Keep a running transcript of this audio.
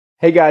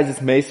Hey guys, it's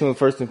Mason with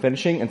First and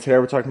Finishing, and today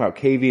we're talking about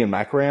KV and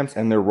micro ramps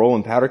and their role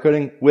in powder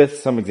coating with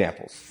some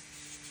examples.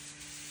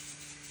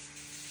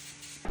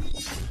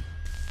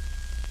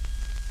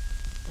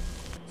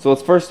 So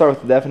let's first start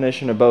with the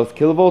definition of both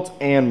kilovolts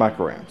and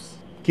micro ramps.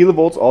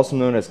 Kilovolts, also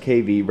known as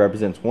KV,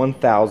 represents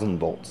 1000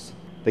 volts.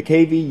 The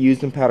KV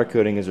used in powder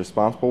coating is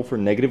responsible for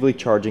negatively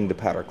charging the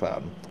powder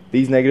cloud.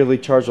 These negatively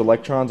charged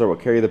electrons are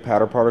what carry the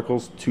powder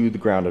particles to the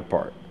grounded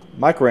part.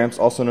 Micro ramps,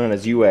 also known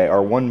as UA,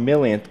 are 1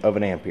 millionth of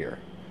an ampere.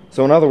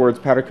 So in other words,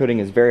 powder coating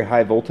is very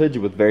high voltage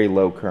with very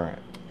low current.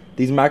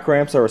 These micro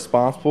ramps are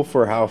responsible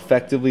for how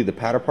effectively the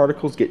powder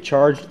particles get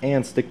charged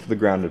and stick to the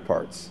grounded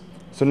parts.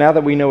 So now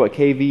that we know what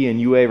KV and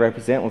UA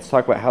represent, let's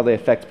talk about how they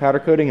affect powder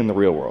coating in the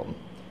real world.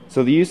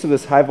 So the use of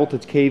this high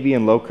voltage KV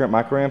and low current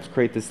micro ramps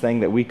create this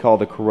thing that we call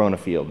the corona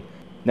field.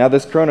 Now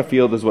this corona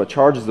field is what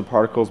charges the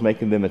particles,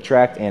 making them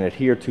attract and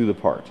adhere to the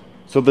part.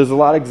 So there's a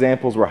lot of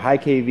examples where high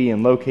KV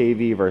and low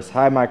KV versus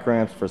high micro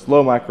ramps versus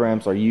low micro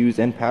ramps are used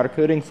in powder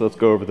coating, so let's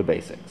go over the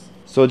basics.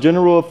 So a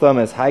general rule of thumb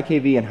is high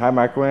KV and high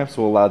micro ramps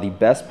will allow the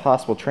best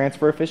possible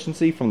transfer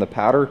efficiency from the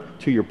powder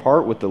to your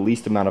part with the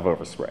least amount of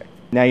overspray.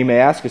 Now you may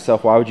ask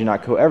yourself, why would you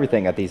not coat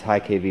everything at these high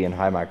KV and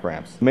high micro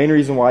ramps? The main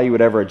reason why you would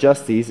ever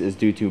adjust these is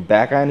due to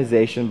back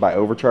ionization by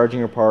overcharging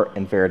your part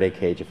and Faraday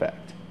cage effect.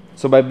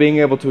 So by being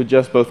able to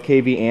adjust both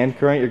KV and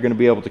current, you're going to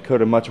be able to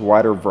coat a much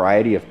wider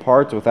variety of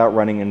parts without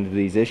running into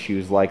these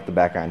issues like the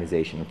back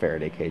ionization and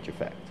Faraday cage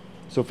effect.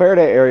 So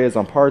Faraday areas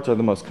on parts are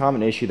the most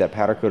common issue that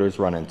powder coaters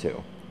run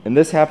into. And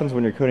this happens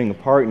when you're coating a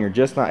part and you're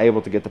just not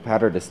able to get the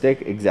powder to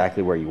stick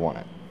exactly where you want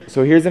it.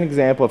 So here's an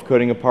example of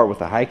coating a part with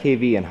a high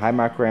KV and high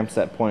micro ramp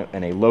set point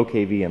and a low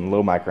KV and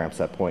low micro ramp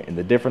set point, and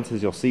the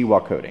differences you'll see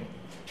while coating.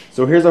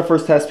 So here's our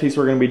first test piece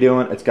we're going to be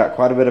doing. It's got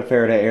quite a bit of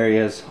Faraday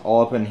areas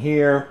all up in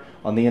here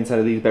on the inside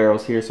of these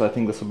barrels here, so I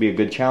think this will be a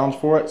good challenge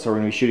for it. So we're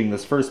going to be shooting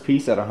this first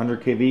piece at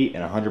 100 kV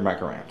and 100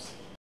 micro ramps.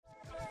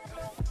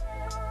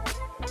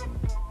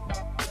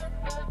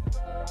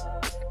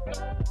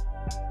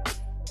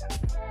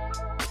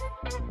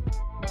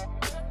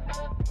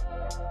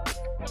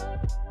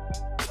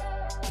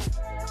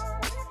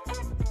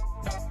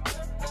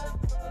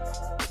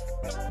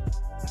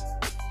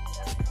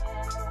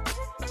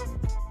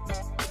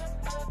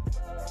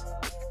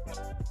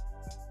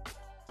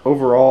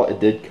 Overall,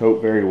 it did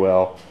coat very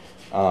well.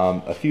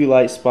 A few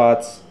light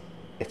spots.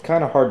 It's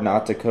kind of hard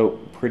not to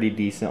coat pretty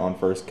decent on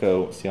first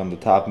coat. See on the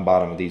top and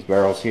bottom of these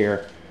barrels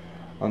here.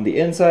 On the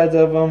insides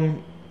of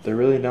them, they're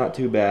really not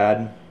too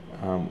bad.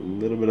 A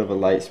little bit of a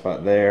light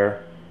spot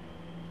there.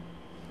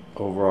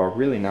 Overall,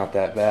 really not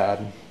that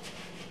bad.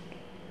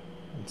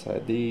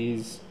 Inside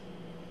these.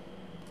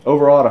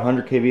 Overall, at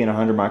 100 kV and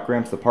 100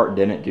 microamps, the part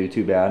didn't do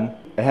too bad.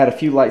 It had a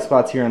few light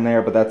spots here and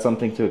there, but that's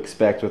something to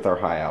expect with our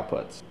high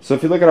outputs. So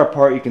if you look at our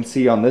part, you can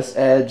see on this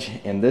edge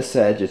and this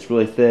edge, it's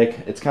really thick.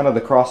 It's kind of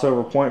the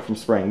crossover point from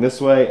spraying this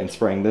way and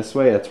spraying this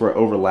way. That's where it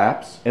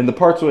overlaps. And the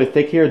part's really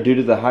thick here due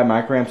to the high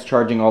microamps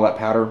charging all that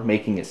powder,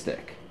 making it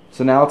stick.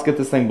 So now let's get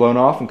this thing blown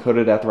off and coat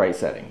it at the right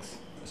settings.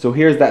 So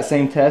here's that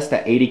same test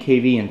at 80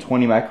 kV and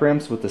 20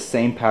 microamps with the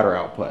same powder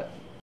output.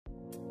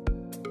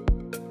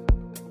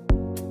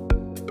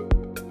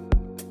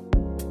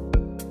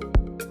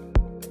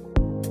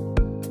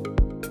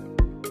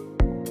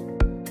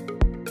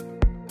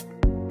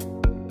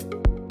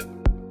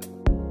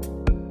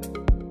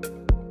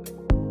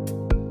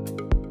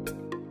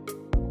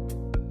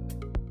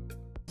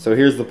 So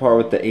here's the part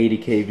with the 80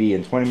 kV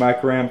and 20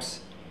 microamps.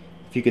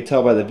 If you could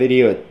tell by the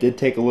video, it did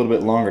take a little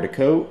bit longer to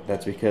coat.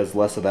 That's because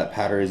less of that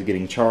powder is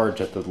getting charged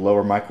at the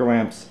lower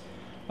microamps,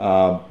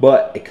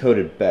 but it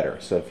coated better.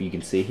 So if you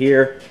can see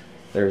here,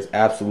 there's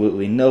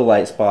absolutely no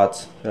light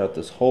spots throughout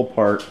this whole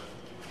part.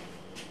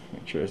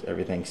 Make sure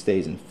everything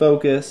stays in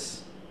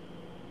focus.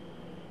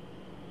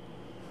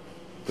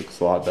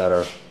 Looks a lot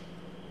better.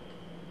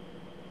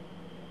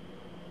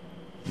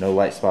 No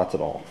light spots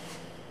at all.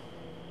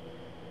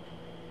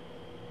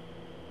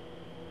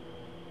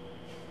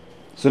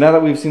 So now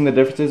that we've seen the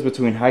differences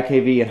between high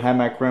kV and high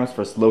microamps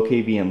versus low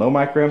kV and low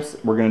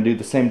microamps, we're going to do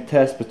the same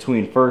test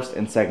between first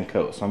and second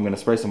coat. So I'm going to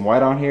spray some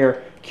white on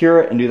here,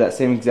 cure it, and do that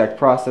same exact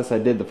process I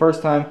did the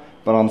first time,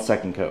 but on the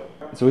second coat.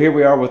 So here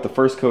we are with the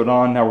first coat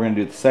on. Now we're going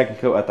to do the second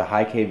coat at the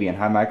high kV and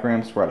high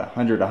microamps. We're at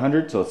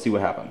 100, so let's see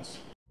what happens.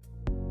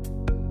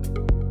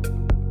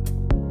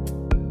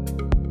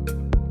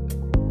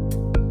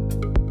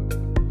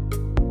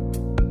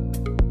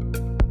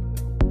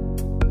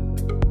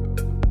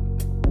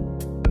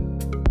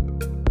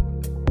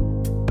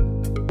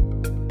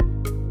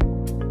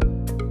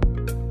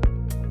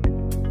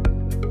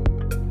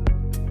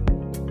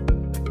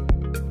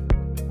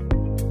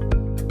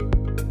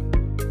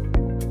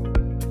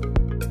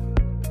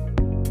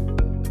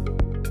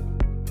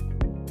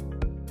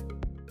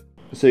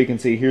 So you can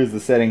see here's the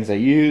settings I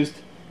used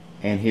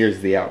and here's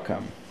the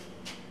outcome.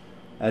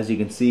 As you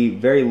can see,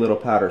 very little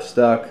powder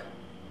stuck.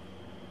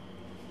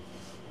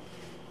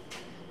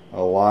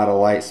 A lot of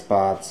light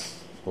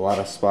spots, a lot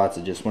of spots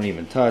that just won't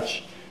even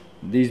touch.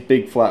 These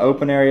big flat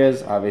open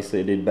areas,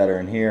 obviously I did better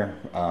in here,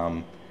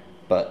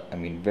 but I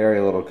mean very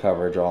little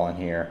coverage all in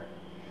here.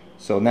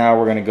 So now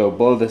we're going to go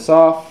blow this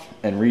off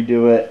and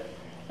redo it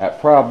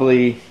at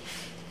probably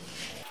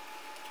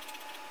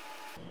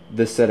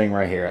this setting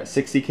right here at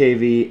 60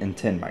 kV and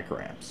 10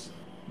 microamps.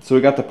 So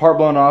we got the part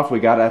blown off, we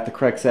got it at the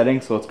correct setting,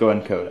 so let's go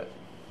ahead and code it.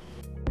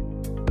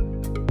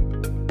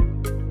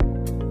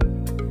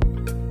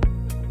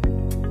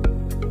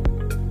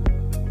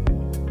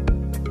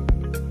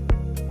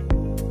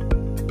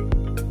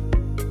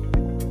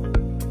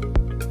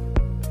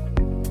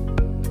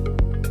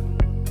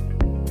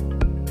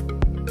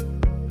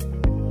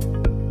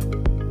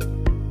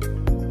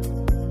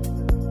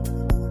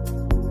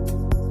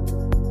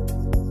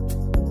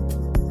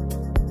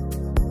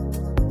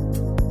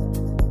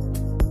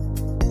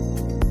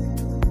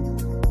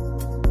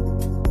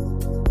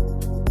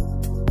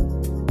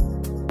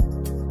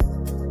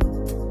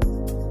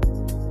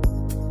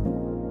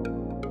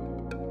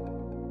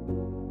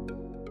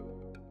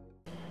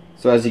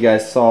 So as you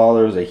guys saw,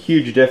 there was a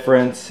huge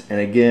difference, and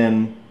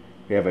again,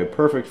 we have a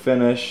perfect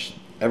finish.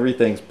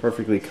 Everything's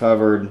perfectly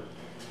covered.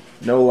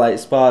 No light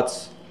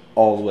spots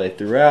all the way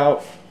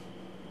throughout,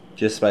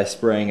 just by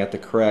spraying at the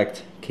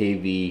correct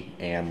kV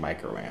and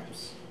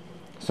microamps.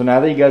 So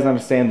now that you guys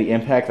understand the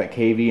impact that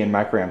kV and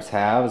microamps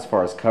have as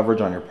far as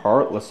coverage on your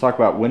part, let's talk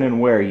about when and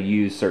where you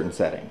use certain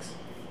settings.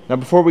 Now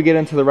before we get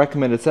into the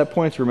recommended set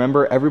points,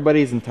 remember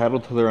everybody is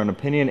entitled to their own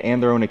opinion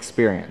and their own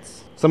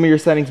experience. Some of your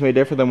settings may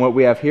differ than what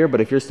we have here, but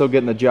if you're still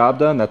getting the job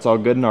done, that's all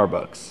good in our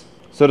books.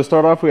 So to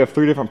start off, we have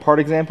 3 different part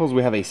examples.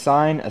 We have a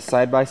sign, a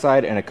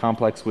side-by-side, and a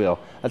complex wheel.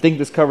 I think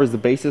this covers the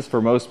basis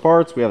for most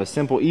parts. We have a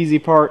simple, easy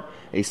part,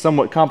 a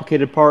somewhat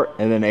complicated part,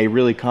 and then a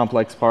really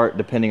complex part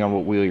depending on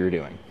what wheel you're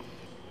doing.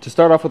 To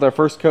start off with our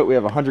first coat, we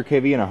have 100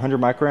 kV and 100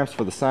 microamps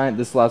for the sign.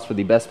 This allows for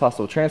the best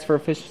possible transfer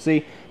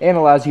efficiency and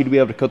allows you to be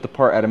able to coat the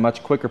part at a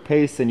much quicker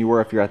pace than you were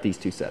if you're at these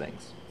 2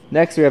 settings.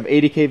 Next, we have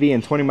 80 kV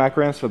and 20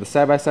 microamps for the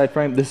side-by-side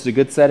frame. This is a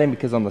good setting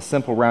because on the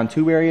simple round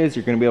tube areas,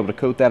 you're going to be able to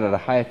coat that at a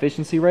high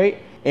efficiency rate.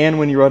 And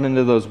when you run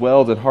into those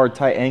welds and hard,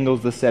 tight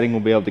angles, this setting will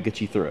be able to get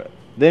you through it.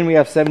 Then we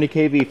have 70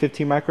 kV,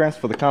 15 microamps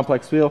for the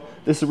complex wheel.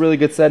 This is a really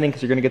good setting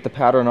because you're going to get the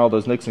powder in all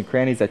those nooks and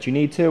crannies that you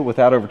need to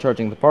without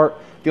overcharging the part.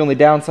 The only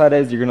downside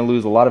is you're going to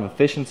lose a lot of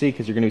efficiency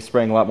because you're going to be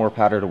spraying a lot more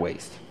powder to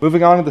waste.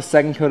 Moving on to the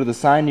second coat of the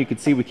sign, you can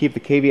see we keep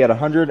the kV at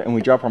 100 and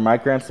we drop our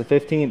microamps to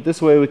 15.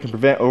 This way we can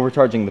prevent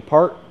overcharging the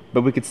part,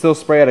 but we could still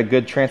spray at a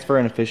good transfer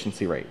and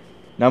efficiency rate.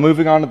 Now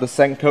moving on to the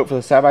second coat for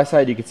the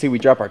side-by-side, you can see we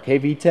drop our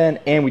kV 10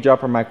 and we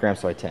drop our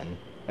microamps by 10.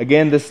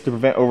 Again, this is to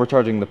prevent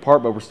overcharging the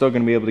part, but we're still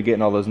going to be able to get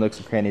in all those nooks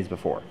and crannies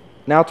before.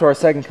 Now to our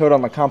second coat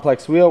on the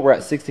complex wheel, we're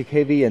at 60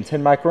 kV and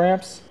 10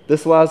 microamps.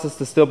 This allows us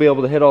to still be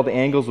able to hit all the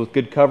angles with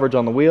good coverage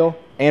on the wheel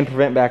and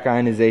prevent back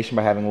ionization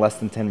by having less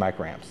than 10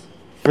 microamps.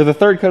 For the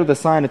third coat of the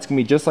sign, it's going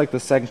to be just like the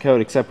second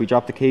coat, except we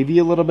drop the kV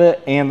a little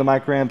bit and the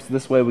microamps.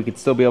 This way we could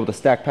still be able to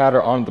stack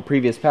powder on the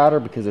previous powder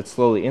because it's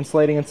slowly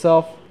insulating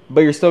itself,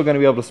 but you're still going to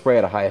be able to spray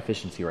at a high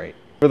efficiency rate.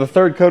 For the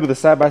third coat of the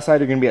side-by-side,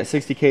 you're going to be at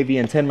 60 kV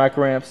and 10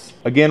 microamps.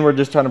 Again, we're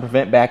just trying to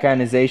prevent back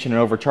ionization and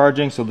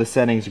overcharging, so this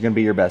settings are going to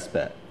be your best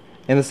bet.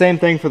 And the same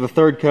thing for the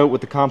third coat with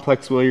the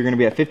complex wheel. You're going to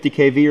be at 50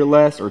 kV or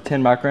less, or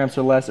 10 microamps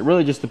or less. It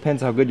really just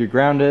depends how good your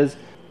ground is,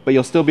 but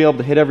you'll still be able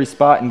to hit every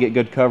spot and get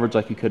good coverage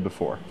like you could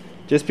before.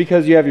 Just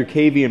because you have your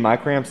kV and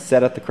microamps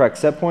set at the correct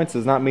set points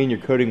does not mean your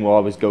coating will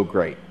always go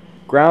great.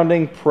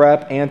 Grounding,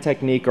 prep, and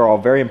technique are all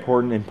very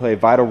important and play a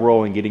vital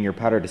role in getting your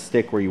powder to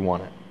stick where you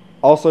want it.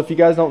 Also, if you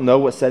guys don't know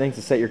what settings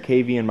to set your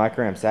kV and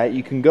microamps at,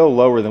 you can go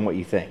lower than what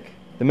you think.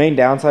 The main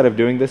downside of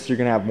doing this is you're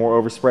going to have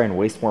more overspray and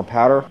waste more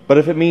powder, but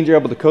if it means you're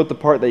able to coat the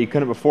part that you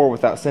couldn't before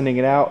without sending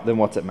it out, then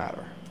what's it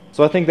matter?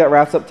 So I think that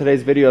wraps up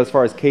today's video as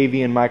far as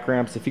kV and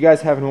microamps. If you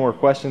guys have any more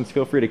questions,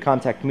 feel free to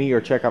contact me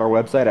or check out our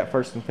website at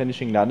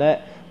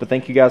firstandfinishing.net. But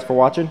thank you guys for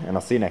watching, and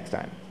I'll see you next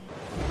time.